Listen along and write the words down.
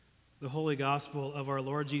The Holy Gospel of our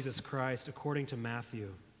Lord Jesus Christ according to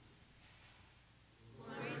Matthew.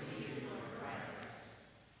 Glory to you, Lord Christ.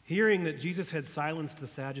 Hearing that Jesus had silenced the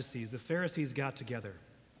Sadducees, the Pharisees got together.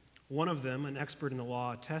 One of them, an expert in the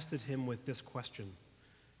law, tested him with this question: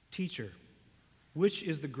 "Teacher, which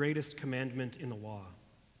is the greatest commandment in the law?"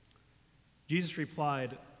 Jesus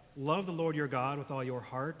replied, "Love the Lord your God with all your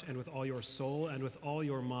heart and with all your soul and with all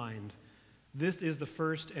your mind. This is the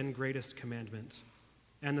first and greatest commandment.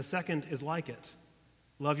 And the second is like it: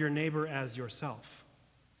 love your neighbor as yourself.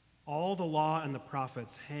 All the law and the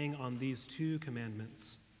prophets hang on these two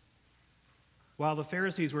commandments." While the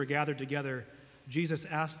Pharisees were gathered together, Jesus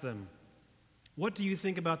asked them, "What do you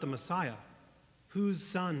think about the Messiah? Whose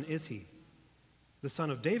son is he?" "The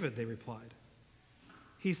son of David," they replied.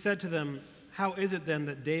 He said to them, "How is it then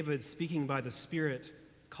that David, speaking by the Spirit,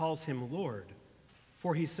 calls him Lord?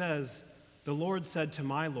 For he says, 'The Lord said to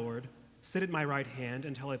my Lord, sit at my right hand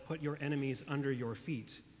until I put your enemies under your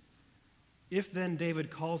feet.' If then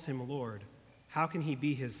David calls him Lord, how can he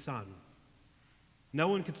be his son?" No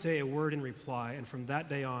one could say a word in reply, and from that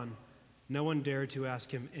day on, no one dared to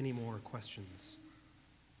ask him any more questions.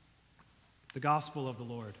 The Gospel of the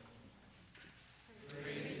Lord.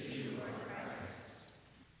 Praise to you, Lord Christ.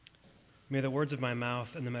 May the words of my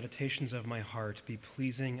mouth and the meditations of my heart be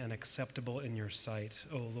pleasing and acceptable in your sight,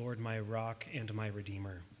 O Lord, my rock and my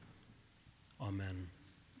redeemer. Amen.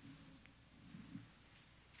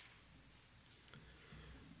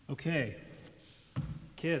 Okay,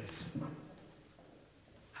 kids,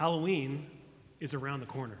 Halloween is around the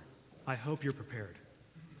corner. I hope you're prepared.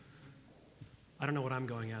 I don't know what I'm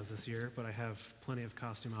going as this year, but I have plenty of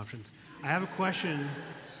costume options. I have a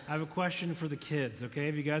question for the kids, okay?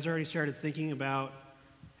 Have you guys already started thinking about,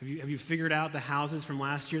 have you figured out the houses from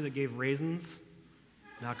last year that gave raisins?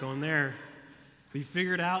 Not going there. Have you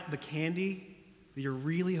figured out the candy that you're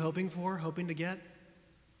really hoping to get?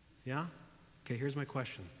 Yeah? Okay, here's my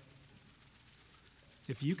question.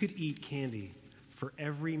 If you could eat candy for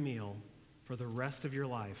every meal for the rest of your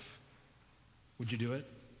life, would you do it?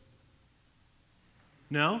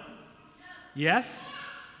 No? Yes?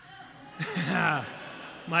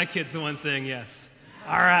 My kid's the one saying yes.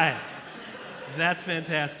 All right. That's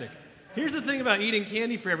fantastic. Here's the thing about eating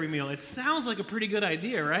candy for every meal. It sounds like a pretty good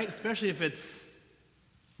idea, right? Especially if it's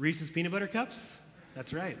Reese's Peanut Butter Cups.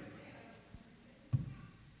 That's right.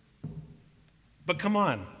 But come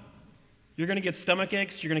on. You're going to get stomach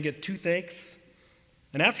aches. You're going to get toothaches.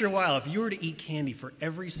 And after a while, if you were to eat candy for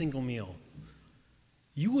every single meal,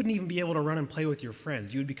 you wouldn't even be able to run and play with your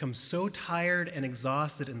friends. You would become so tired and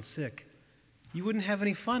exhausted and sick, you wouldn't have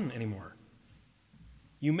any fun anymore.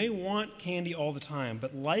 You may want candy all the time,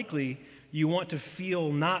 but likely you want to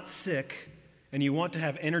feel not sick and you want to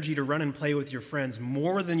have energy to run and play with your friends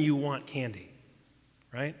more than you want candy,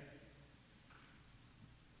 right?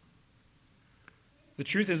 The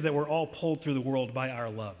truth is that we're all pulled through the world by our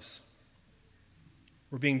loves.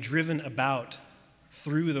 We're being driven about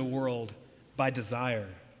through the world by desire.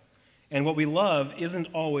 And what we love isn't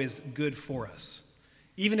always good for us.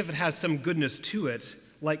 Even if it has some goodness to it,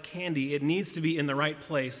 like candy, it needs to be in the right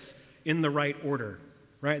place, in the right order,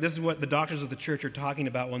 right? This is what the doctors of the church are talking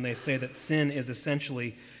about when they say that sin is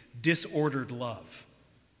essentially disordered love.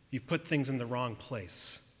 You've put things in the wrong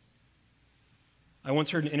place. I once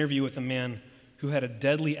heard an interview with a man who had a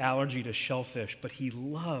deadly allergy to shellfish, but he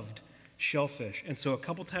loved shellfish. And so a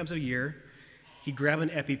couple times a year, he'd grab an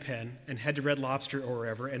EpiPen and head to Red Lobster or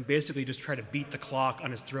wherever and basically just try to beat the clock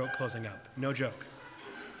on his throat closing up. No joke.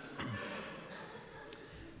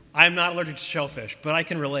 I'm not allergic to shellfish, but I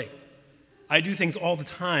can relate. I do things all the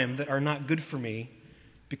time that are not good for me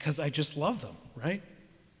because I just love them, right?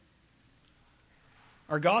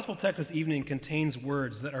 Our gospel text this evening contains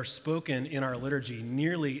words that are spoken in our liturgy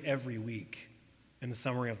nearly every week in the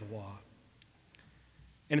summary of the law.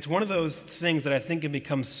 And it's one of those things that I think can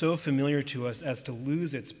become so familiar to us as to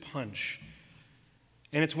lose its punch.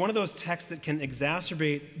 And it's one of those texts that can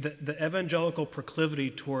exacerbate the evangelical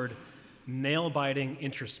proclivity toward nail-biting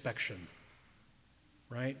introspection,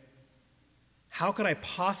 right? How could I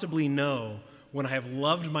possibly know when I have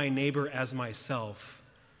loved my neighbor as myself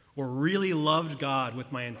or really loved God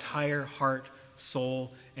with my entire heart,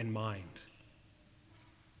 soul, and mind?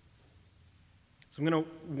 So I'm going to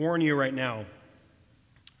warn you right now,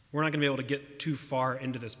 we're not going to be able to get too far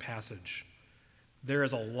into this passage. There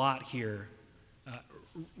is a lot here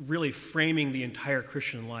really framing the entire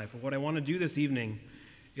Christian life. But what I want to do this evening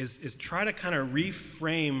is try to kind of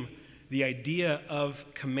reframe the idea of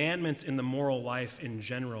commandments in the moral life in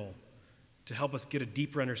general to help us get a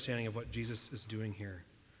deeper understanding of what Jesus is doing here.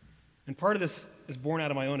 And part of this is born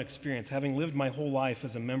out of my own experience, having lived my whole life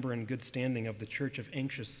as a member in good standing of the Church of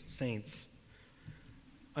Anxious Saints.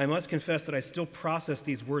 I must confess that I still process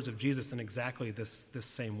these words of Jesus in exactly this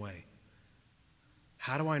same way.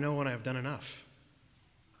 How do I know when I've done enough?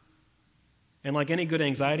 And like any good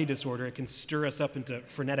anxiety disorder, it can stir us up into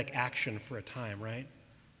frenetic action for a time, right?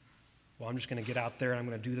 Well, I'm just going to get out there and I'm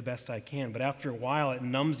going to do the best I can. But after a while, it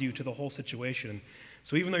numbs you to the whole situation.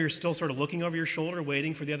 So even though you're still sort of looking over your shoulder,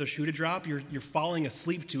 waiting for the other shoe to drop, you're falling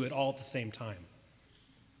asleep to it all at the same time.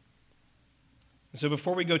 So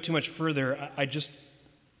before we go too much further, I just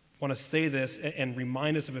want to say this and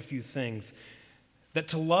remind us of a few things. That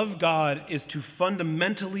to love God is to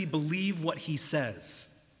fundamentally believe what he says.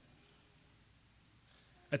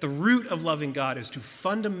 At the root of loving God is to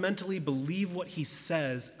fundamentally believe what he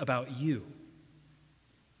says about you.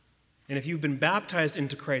 And if you've been baptized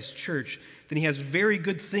into Christ's church, then he has very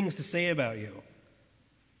good things to say about you.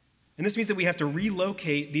 And this means that we have to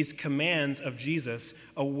relocate these commands of Jesus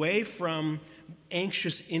away from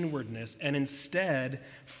anxious inwardness and instead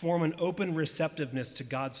form an open receptiveness to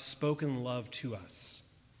God's spoken love to us.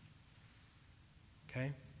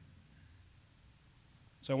 Okay?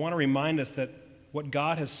 So I want to remind us that what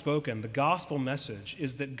God has spoken, the gospel message,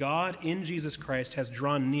 is that God in Jesus Christ has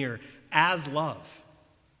drawn near as love.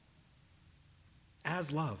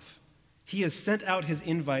 As love. He has sent out his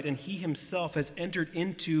invite, and he himself has entered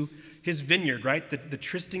into his vineyard, right? The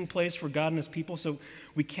trysting place for God and his people. So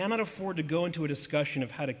we cannot afford to go into a discussion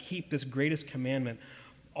of how to keep this greatest commandment,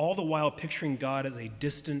 all the while picturing God as a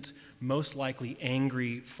distant, most likely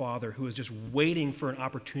angry father who is just waiting for an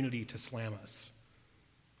opportunity to slam us.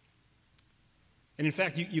 And in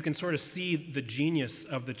fact, you can sort of see the genius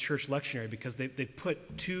of the church lectionary because they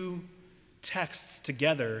put two texts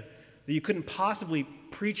together that you couldn't possibly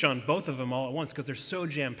preach on both of them all at once because they're so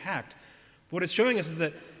jam-packed. But what it's showing us is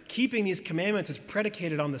that keeping these commandments is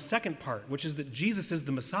predicated on the second part, which is that Jesus is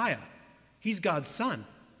the Messiah. He's God's Son.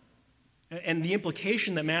 And the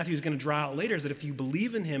implication that Matthew is going to draw out later is that if you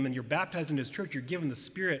believe in him and you're baptized into his church, you're given the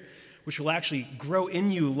Spirit, which will actually grow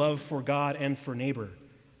in you love for God and for neighbor.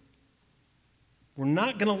 We're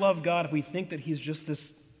not going to love God if we think that he's just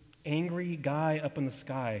this angry guy up in the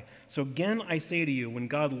sky. So again, I say to you, when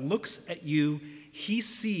God looks at you, he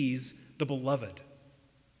sees the beloved.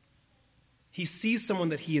 He sees someone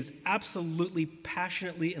that he is absolutely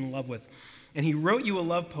passionately in love with. And he wrote you a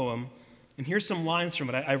love poem, and here's some lines from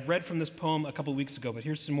it. I've read from this poem a couple weeks ago, but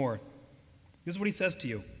here's some more. This is what he says to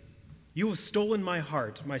you. You have stolen my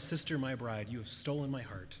heart, my sister, my bride. You have stolen my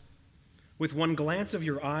heart. With one glance of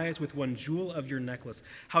your eyes, with one jewel of your necklace.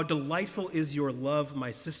 How delightful is your love, my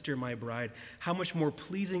sister, my bride. How much more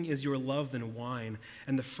pleasing is your love than wine,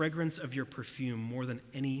 and the fragrance of your perfume more than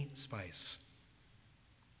any spice.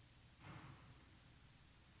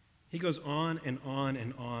 He goes on and on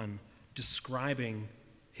and on, describing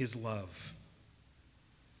his love.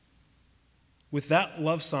 With that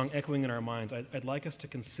love song echoing in our minds, I'd like us to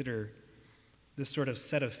consider this sort of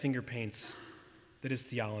set of finger paints that is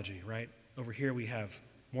theology, right? Over here we have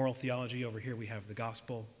moral theology. Over here we have the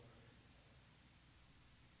gospel.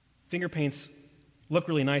 Finger paints look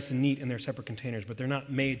really nice and neat in their separate containers, but they're not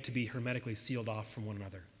made to be hermetically sealed off from one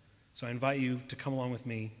another. So I invite you to come along with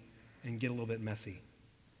me and get a little bit messy.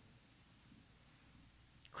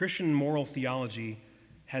 Christian moral theology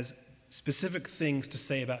has specific things to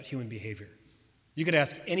say about human behavior. You could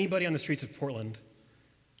ask anybody on the streets of Portland,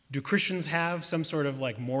 do Christians have some sort of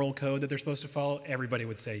like moral code that they're supposed to follow? Everybody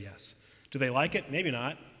would say yes. Do they like it? Maybe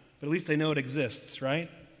not, but at least they know it exists, right?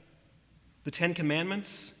 The Ten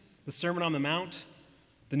Commandments, the Sermon on the Mount,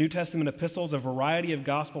 the New Testament epistles, a variety of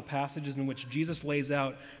gospel passages in which Jesus lays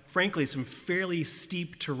out, frankly, some fairly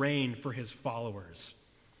steep terrain for his followers.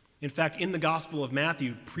 In fact, in the Gospel of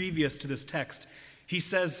Matthew, previous to this text, he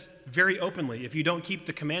says very openly, if you don't keep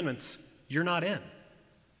the commandments, you're not in.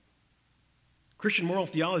 Christian moral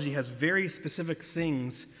theology has very specific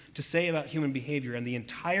things to say about human behavior, and the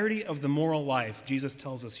entirety of the moral life, Jesus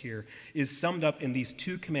tells us here, is summed up in these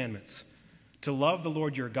two commandments, to love the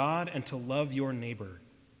Lord your God and to love your neighbor.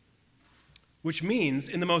 Which means,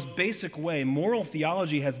 in the most basic way, moral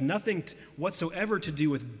theology has nothing whatsoever to do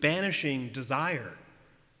with banishing desire.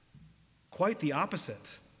 Quite the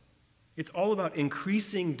opposite. It's all about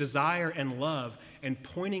increasing desire and love and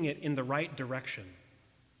pointing it in the right direction.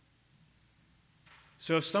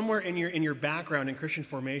 So if somewhere in your background in Christian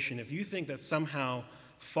formation, if you think that somehow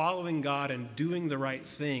following God and doing the right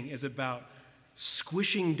thing is about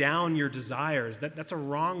squishing down your desires, that's a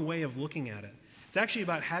wrong way of looking at it. It's actually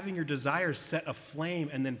about having your desires set aflame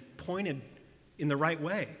and then pointed in the right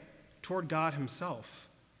way toward God himself.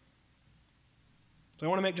 So I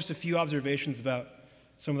want to make just a few observations about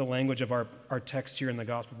some of the language of our text here in the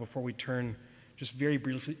gospel before we turn just very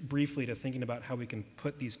briefly to thinking about how we can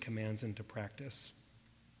put these commands into practice.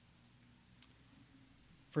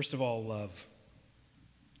 First of all, love.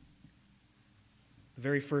 The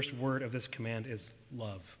very first word of this command is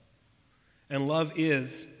love. And love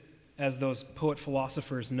is, as those poet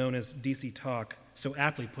philosophers known as DC Talk so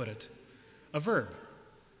aptly put it, a verb.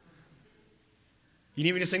 You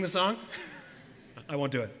need me to sing the song? I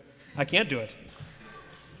won't do it. I can't do it.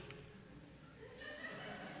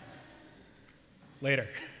 Later.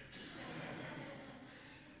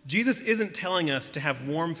 Jesus isn't telling us to have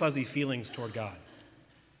warm, fuzzy feelings toward God.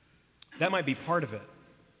 That might be part of it.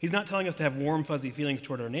 He's not telling us to have warm, fuzzy feelings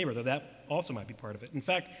toward our neighbor, though that also might be part of it. In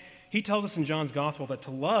fact, he tells us in John's gospel that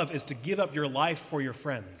to love is to give up your life for your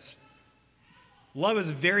friends. Love is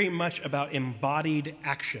very much about embodied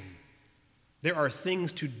action. There are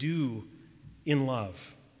things to do in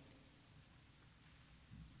love.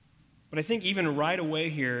 But I think even right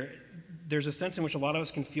away here, there's a sense in which a lot of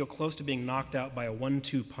us can feel close to being knocked out by a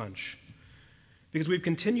 1-2 punch. Because we've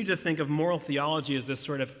continued to think of moral theology as this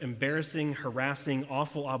sort of embarrassing, harassing,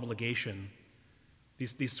 awful obligation.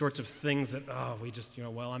 These sorts of things that,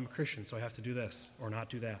 well, I'm a Christian, so I have to do this or not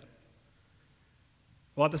do that.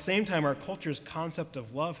 Well, at the same time, our culture's concept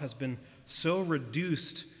of love has been so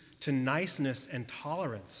reduced to niceness and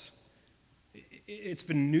tolerance. It's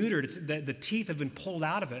been neutered. The teeth have been pulled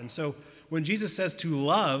out of it. And so when Jesus says to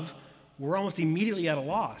love, we're almost immediately at a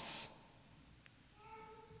loss.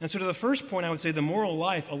 And so to the first point, I would say the moral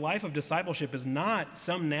life, a life of discipleship, is not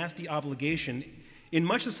some nasty obligation in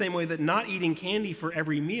much the same way that not eating candy for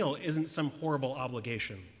every meal isn't some horrible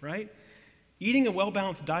obligation, right? Eating a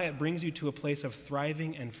well-balanced diet brings you to a place of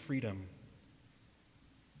thriving and freedom.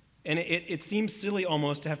 And it seems silly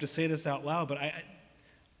almost to have to say this out loud, but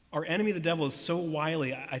our enemy, the devil, is so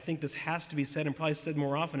wily, I think this has to be said and probably said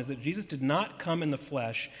more often, is that Jesus did not come in the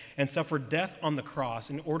flesh and suffer death on the cross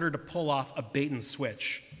in order to pull off a bait and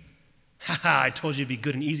switch. I told you it'd be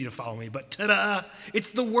good and easy to follow me, but ta-da, it's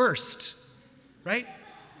the worst, right?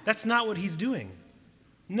 That's not what he's doing.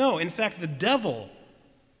 No, in fact, the devil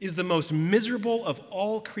is the most miserable of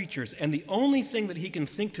all creatures, and the only thing that he can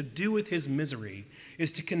think to do with his misery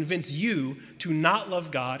is to convince you to not love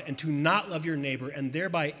God and to not love your neighbor, and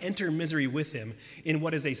thereby enter misery with him in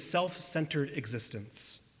what is a self-centered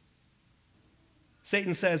existence.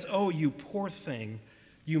 Satan says, "Oh, you poor thing,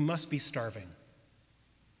 you must be starving.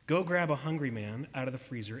 Go grab a hungry man out of the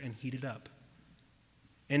freezer and heat it up."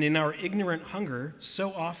 And in our ignorant hunger,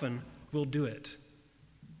 so often we'll do it.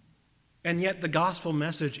 And yet the gospel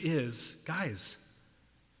message is, guys,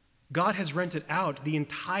 God has rented out the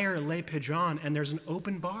entire Le Pigeon, and there's an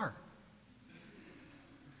open bar.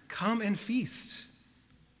 Come and feast.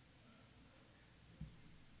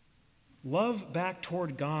 Love back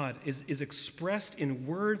toward God is expressed in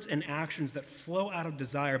words and actions that flow out of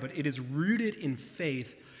desire, but it is rooted in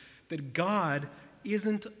faith that God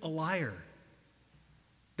isn't a liar.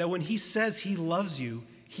 That when he says he loves you,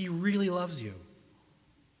 he really loves you.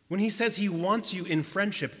 When he says he wants you in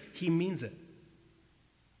friendship, he means it.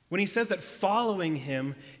 When he says that following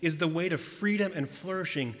him is the way to freedom and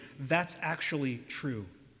flourishing, that's actually true.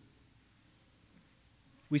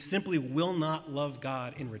 We simply will not love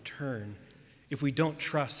God in return if we don't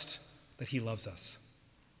trust that he loves us.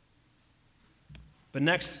 But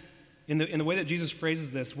next, in the way that Jesus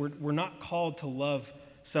phrases this, we're not called to love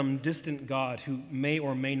some distant God who may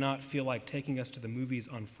or may not feel like taking us to the movies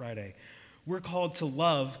on Friday. We're called to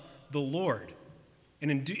love the Lord.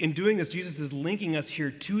 And in doing this, Jesus is linking us here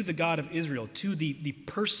to the God of Israel, to the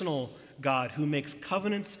personal God who makes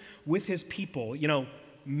covenants with his people,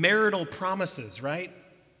 marital promises, right?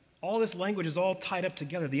 All this language is all tied up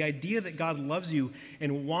together. The idea that God loves you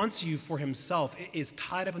and wants you for himself is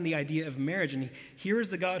tied up in the idea of marriage. And here is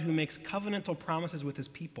the God who makes covenantal promises with his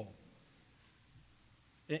people.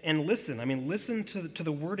 And listen to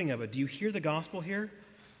the wording of it. Do you hear the gospel here?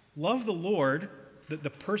 Love the Lord, the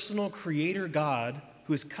personal creator God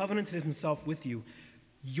who has covenanted himself with you,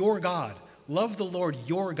 your God. Love the Lord,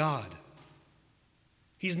 your God.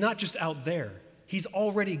 He's not just out there. He's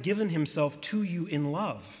already given himself to you in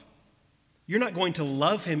love. You're not going to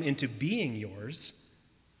love him into being yours.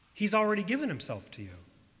 He's already given himself to you.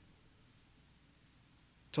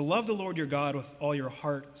 To love the Lord your God with all your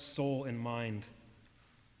heart, soul, and mind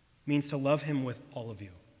means to love him with all of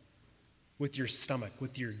you, with your stomach,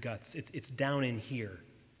 with your guts. It's down in here.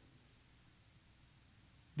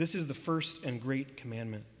 This is the first and great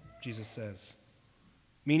commandment, Jesus says,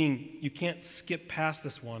 meaning you can't skip past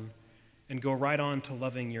this one and go right on to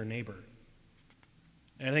loving your neighbor.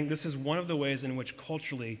 And I think this is one of the ways in which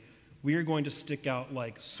culturally we are going to stick out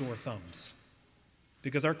like sore thumbs.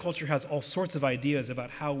 Because our culture has all sorts of ideas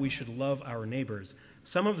about how we should love our neighbors.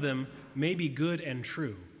 Some of them may be good and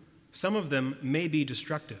true. Some of them may be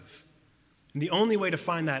destructive. And the only way to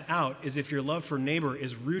find that out is if your love for neighbor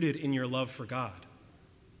is rooted in your love for God.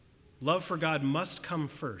 Love for God must come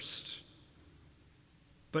first.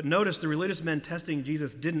 But notice the religious men testing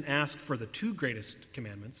Jesus didn't ask for the two greatest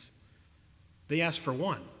commandments. They asked for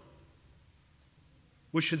one,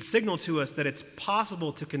 which should signal to us that it's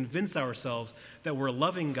possible to convince ourselves that we're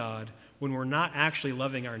loving God when we're not actually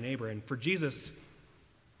loving our neighbor. And for Jesus,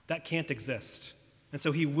 that can't exist. And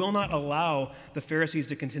so he will not allow the Pharisees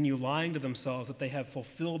to continue lying to themselves that they have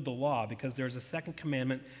fulfilled the law, because there's a second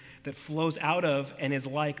commandment that flows out of and is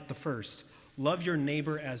like the first. Love your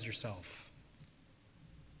neighbor as yourself.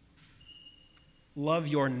 Love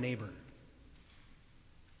your neighbor.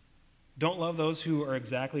 Don't love those who are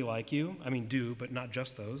exactly like you. I mean, do, but not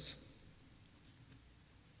just those.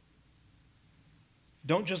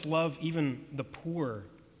 Don't just love even the poor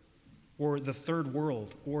or the third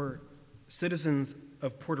world or citizens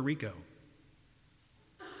of Puerto Rico.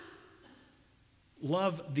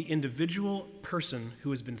 Love the individual person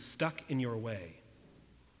who has been stuck in your way.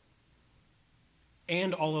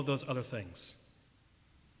 And all of those other things.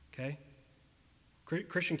 Okay?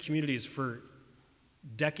 Christian communities for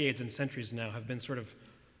decades and centuries now have been sort of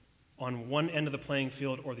on one end of the playing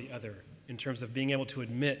field or the other in terms of being able to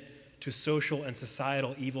admit to social and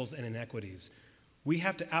societal evils and inequities. We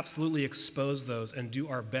have to absolutely expose those and do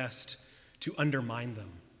our best to undermine them.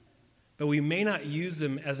 But we may not use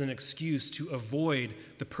them as an excuse to avoid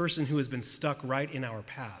the person who has been stuck right in our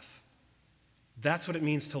path. That's what it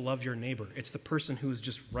means to love your neighbor. It's the person who is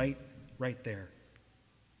just right there.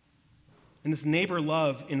 And this neighbor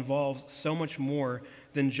love involves so much more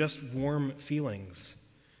than just warm feelings.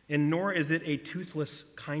 And nor is it a toothless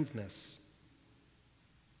kindness.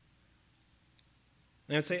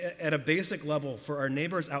 And I'd say at a basic level, for our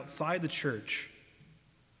neighbors outside the church,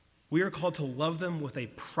 we are called to love them with a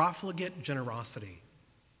profligate generosity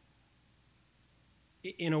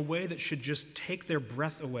in a way that should just take their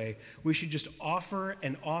breath away. We should just offer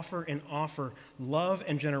and offer and offer love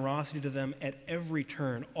and generosity to them at every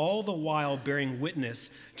turn, all the while bearing witness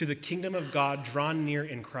to the kingdom of God drawn near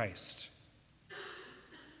in Christ.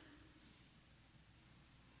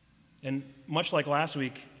 And much like last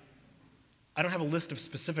week, I don't have a list of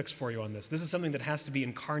specifics for you on this. This is something that has to be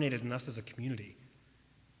incarnated in us as a community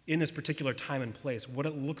in this particular time and place, what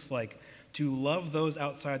it looks like to love those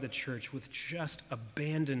outside the church with just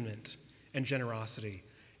abandonment and generosity,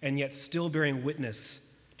 and yet still bearing witness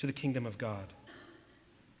to the kingdom of God.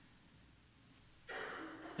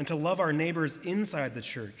 And to love our neighbors inside the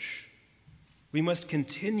church, we must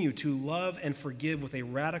continue to love and forgive with a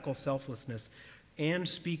radical selflessness and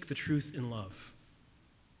speak the truth in love.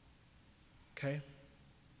 Okay?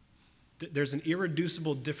 There's an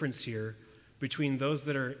irreducible difference here between those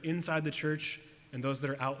that are inside the church and those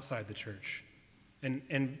that are outside the church.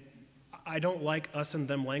 And I don't like us and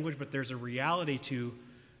them language, but there's a reality to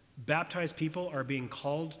baptized people are being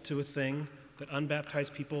called to a thing that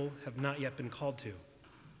unbaptized people have not yet been called to.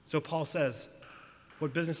 So Paul says,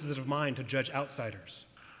 what business is it of mine to judge outsiders,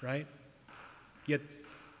 right? Yet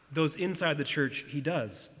those inside the church, he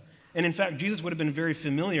does. And in fact, Jesus would have been very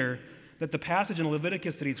familiar that the passage in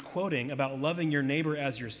Leviticus that he's quoting about loving your neighbor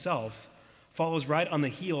as yourself follows right on the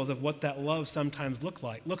heels of what that love sometimes looks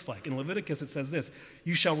like. In Leviticus, it says this: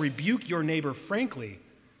 you shall rebuke your neighbor frankly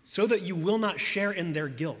so that you will not share in their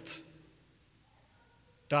guilt. ...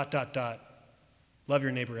 Love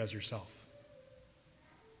your neighbor as yourself.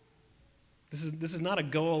 This is not a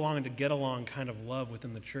go along to get along kind of love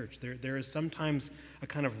within the church. There is sometimes a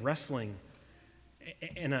kind of wrestling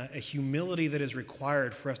and a humility that is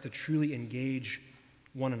required for us to truly engage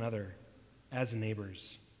one another as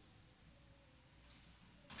neighbors.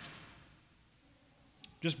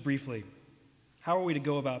 Just briefly, how are we to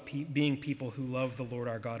go about being people who love the Lord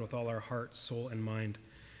our God with all our heart, soul, and mind,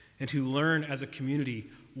 and who learn as a community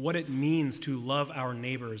what it means to love our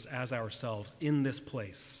neighbors as ourselves in this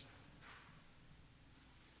place?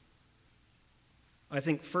 I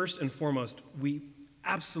think first and foremost, we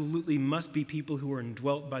absolutely must be people who are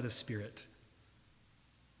indwelt by the Spirit.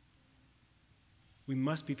 We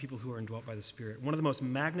must be people who are indwelt by the Spirit. One of the most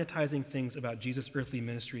magnetizing things about Jesus' earthly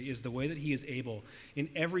ministry is the way that he is able in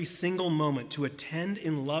every single moment to attend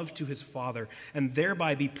in love to his Father and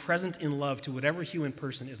thereby be present in love to whatever human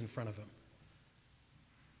person is in front of him.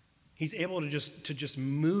 He's able to just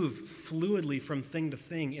move fluidly from thing to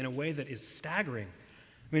thing in a way that is staggering.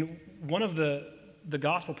 I mean, one of the the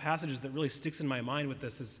gospel passages that really sticks in my mind with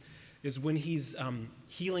this is when he's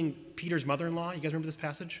healing Peter's mother-in-law. You guys remember this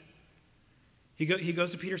passage? He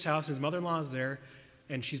goes to Peter's house, and his mother-in-law is there,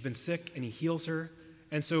 and she's been sick, and he heals her.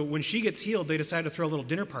 And so when she gets healed, they decide to throw a little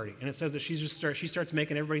dinner party. And it says that she starts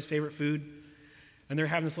making everybody's favorite food, and they're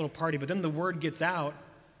having this little party. But then the word gets out,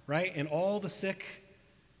 right? And all the sick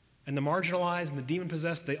and the marginalized and the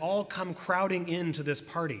demon-possessed, they all come crowding into this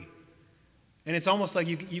party. And it's almost like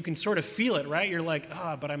you can sort of feel it, right? You're like,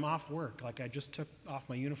 but I'm off work. Like I just took off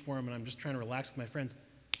my uniform and I'm just trying to relax with my friends.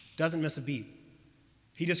 Doesn't miss a beat.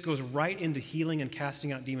 He just goes right into healing and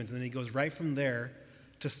casting out demons. And then he goes right from there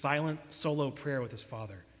to silent solo prayer with his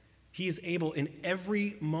Father. He is able in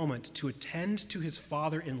every moment to attend to his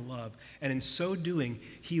Father in love. And in so doing,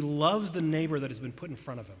 he loves the neighbor that has been put in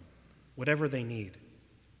front of him, whatever they need.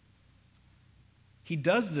 He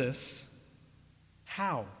does this.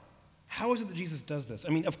 How? How is it that Jesus does this?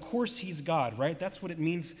 I mean, of course he's God, right? That's what it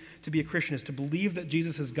means to be a Christian, is to believe that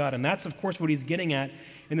Jesus is God. And that's, of course, what he's getting at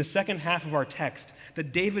in the second half of our text,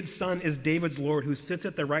 that David's son is David's Lord who sits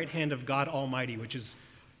at the right hand of God Almighty, which is,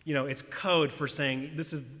 it's code for saying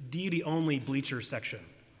this is deity-only bleacher section.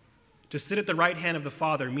 To sit at the right hand of the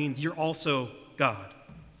Father means you're also God.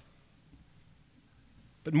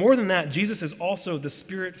 But more than that, Jesus is also the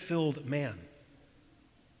Spirit-filled man.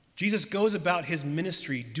 Jesus goes about his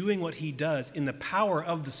ministry doing what he does in the power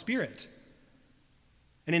of the Spirit.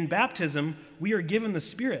 And in baptism, we are given the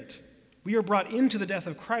Spirit. We are brought into the death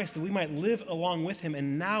of Christ that we might live along with him,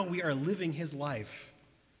 and now we are living his life.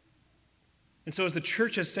 And so as the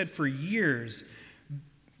church has said for years,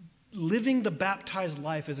 living the baptized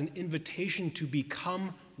life is an invitation to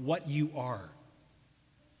become what you are.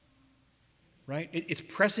 Right? It's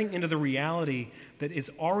pressing into the reality that is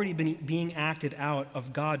already being acted out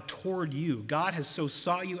of God toward you. God has so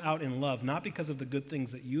sought you out in love, not because of the good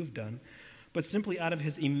things that you've done, but simply out of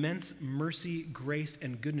his immense mercy, grace,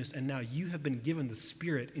 and goodness. And now you have been given the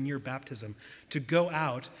Spirit in your baptism to go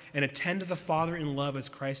out and attend to the Father in love as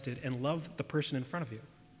Christ did and love the person in front of you.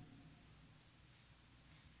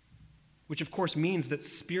 Which, of course, means that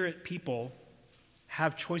Spirit people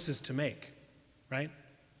have choices to make, right?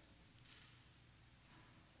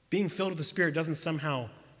 Being filled with the Spirit doesn't somehow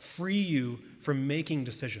free you from making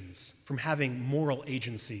decisions, from having moral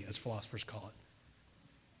agency, as philosophers call it.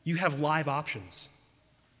 You have live options.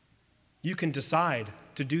 You can decide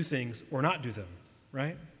to do things or not do them,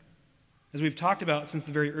 right? As we've talked about since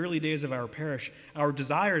the very early days of our parish, our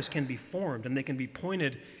desires can be formed and they can be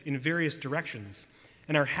pointed in various directions.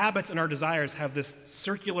 And our habits and our desires have this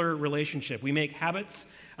circular relationship. We make habits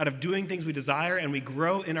out of doing things we desire, and we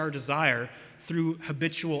grow in our desire through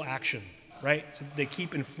habitual action, right? So they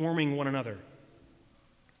keep informing one another.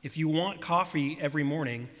 If you want coffee every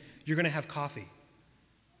morning, you're going to have coffee.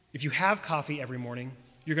 If you have coffee every morning,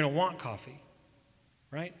 you're going to want coffee,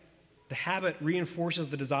 right? The habit reinforces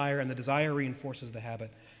the desire, and the desire reinforces the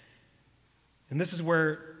habit. And this is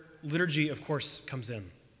where liturgy, of course, comes in.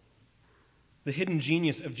 The hidden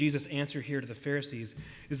genius of Jesus' answer here to the Pharisees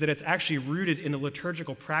is that it's actually rooted in the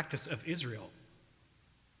liturgical practice of Israel.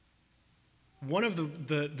 One of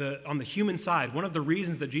on the human side, one of the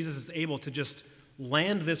reasons that Jesus is able to just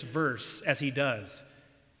land this verse as he does,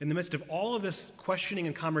 in the midst of all of this questioning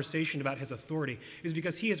and conversation about his authority, is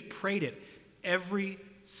because he has prayed it every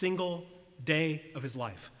single day of his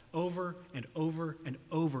life, over and over and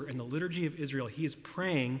over. In the liturgy of Israel, he is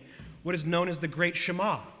praying what is known as the Great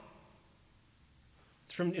Shema.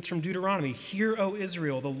 It's from Deuteronomy. Hear, O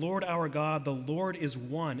Israel, the Lord our God, the Lord is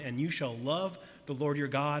one, and you shall love the Lord your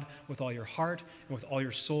God with all your heart and with all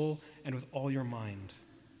your soul and with all your mind.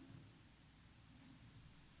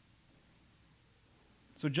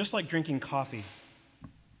 So just like drinking coffee,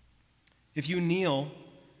 if you kneel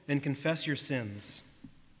and confess your sins,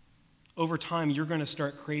 over time you're going to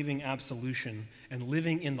start craving absolution and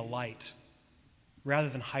living in the light rather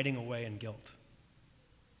than hiding away in guilt.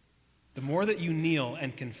 The more that you kneel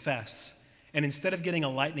and confess, and instead of getting a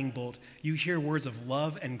lightning bolt, you hear words of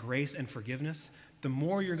love and grace and forgiveness, the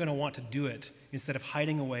more you're going to want to do it instead of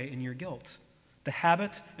hiding away in your guilt. The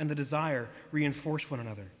habit and the desire reinforce one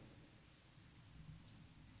another.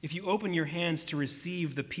 If you open your hands to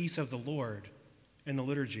receive the peace of the Lord in the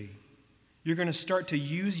liturgy, you're going to start to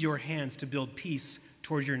use your hands to build peace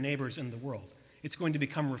towards your neighbors in the world. It's going to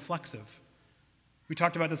become reflexive. We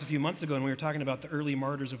talked about this a few months ago when we were talking about the early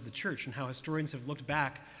martyrs of the church and how historians have looked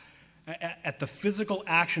back at the physical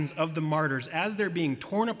actions of the martyrs as they're being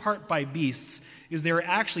torn apart by beasts, is they're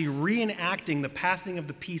actually reenacting the passing of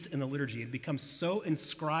the peace in the liturgy. It becomes so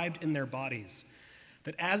inscribed in their bodies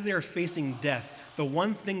that as they are facing death, the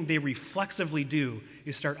one thing they reflexively do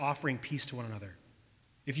is start offering peace to one another.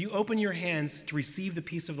 If you open your hands to receive the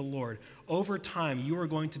peace of the Lord, over time you are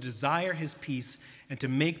going to desire his peace and to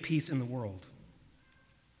make peace in the world.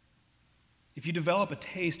 If you develop a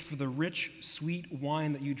taste for the rich, sweet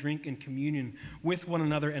wine that you drink in communion with one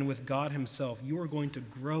another and with God himself, you are going to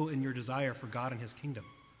grow in your desire for God and his kingdom.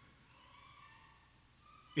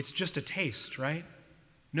 It's just a taste, right?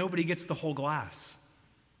 Nobody gets the whole glass.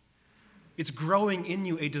 It's growing in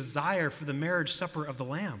you a desire for the marriage supper of the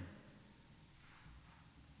Lamb.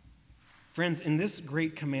 Friends, in this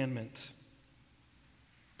great commandment,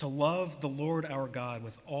 to love the Lord our God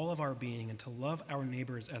with all of our being and to love our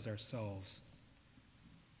neighbors as ourselves,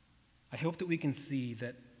 I hope that we can see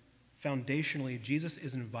that foundationally, Jesus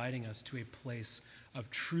is inviting us to a place of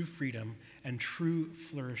true freedom and true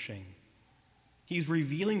flourishing. He's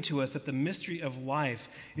revealing to us that the mystery of life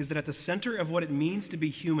is that at the center of what it means to be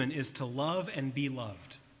human is to love and be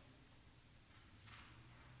loved.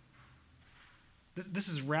 This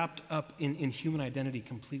is wrapped up in human identity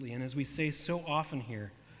completely. And as we say so often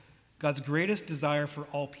here, God's greatest desire for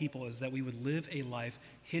all people is that we would live a life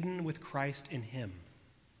hidden with Christ in him.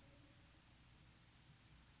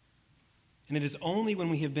 And it is only when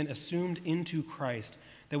we have been assumed into Christ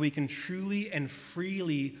that we can truly and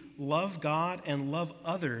freely love God and love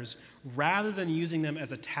others rather than using them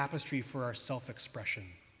as a tapestry for our self-expression.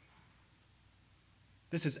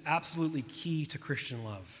 This is absolutely key to Christian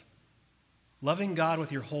love. Loving God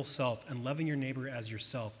with your whole self and loving your neighbor as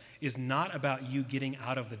yourself is not about you getting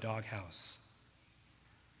out of the doghouse.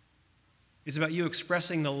 It's about you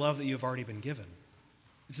expressing the love that you've already been given.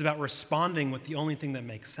 It's about responding with the only thing that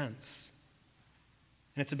makes sense.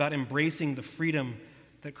 And it's about embracing the freedom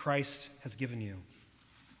that Christ has given you.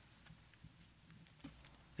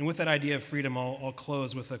 And with that idea of freedom, I'll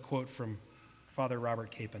close with a quote from Father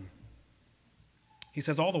Robert Capon. He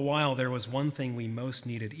says, "All the while there was one thing we most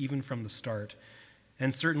needed, even from the start,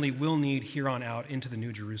 and certainly will need here on out into the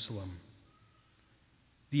New Jerusalem: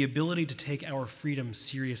 the ability to take our freedom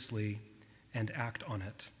seriously and act on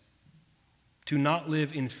it. To not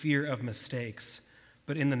live in fear of mistakes,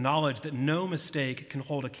 but in the knowledge that no mistake can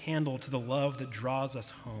hold a candle to the love that draws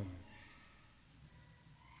us home.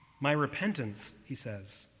 My repentance," he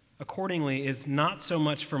says, "accordingly is not so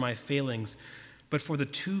much for my failings, but for the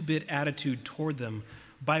two-bit attitude toward them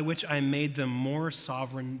by which I made them more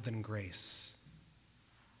sovereign than grace."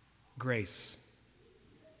 Grace,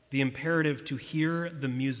 the imperative to hear the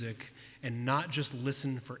music and not just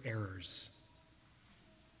listen for errors,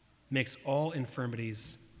 makes all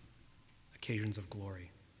infirmities occasions of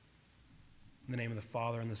glory. In the name of the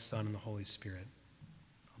Father, and the Son, and the Holy Spirit.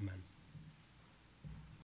 Amen.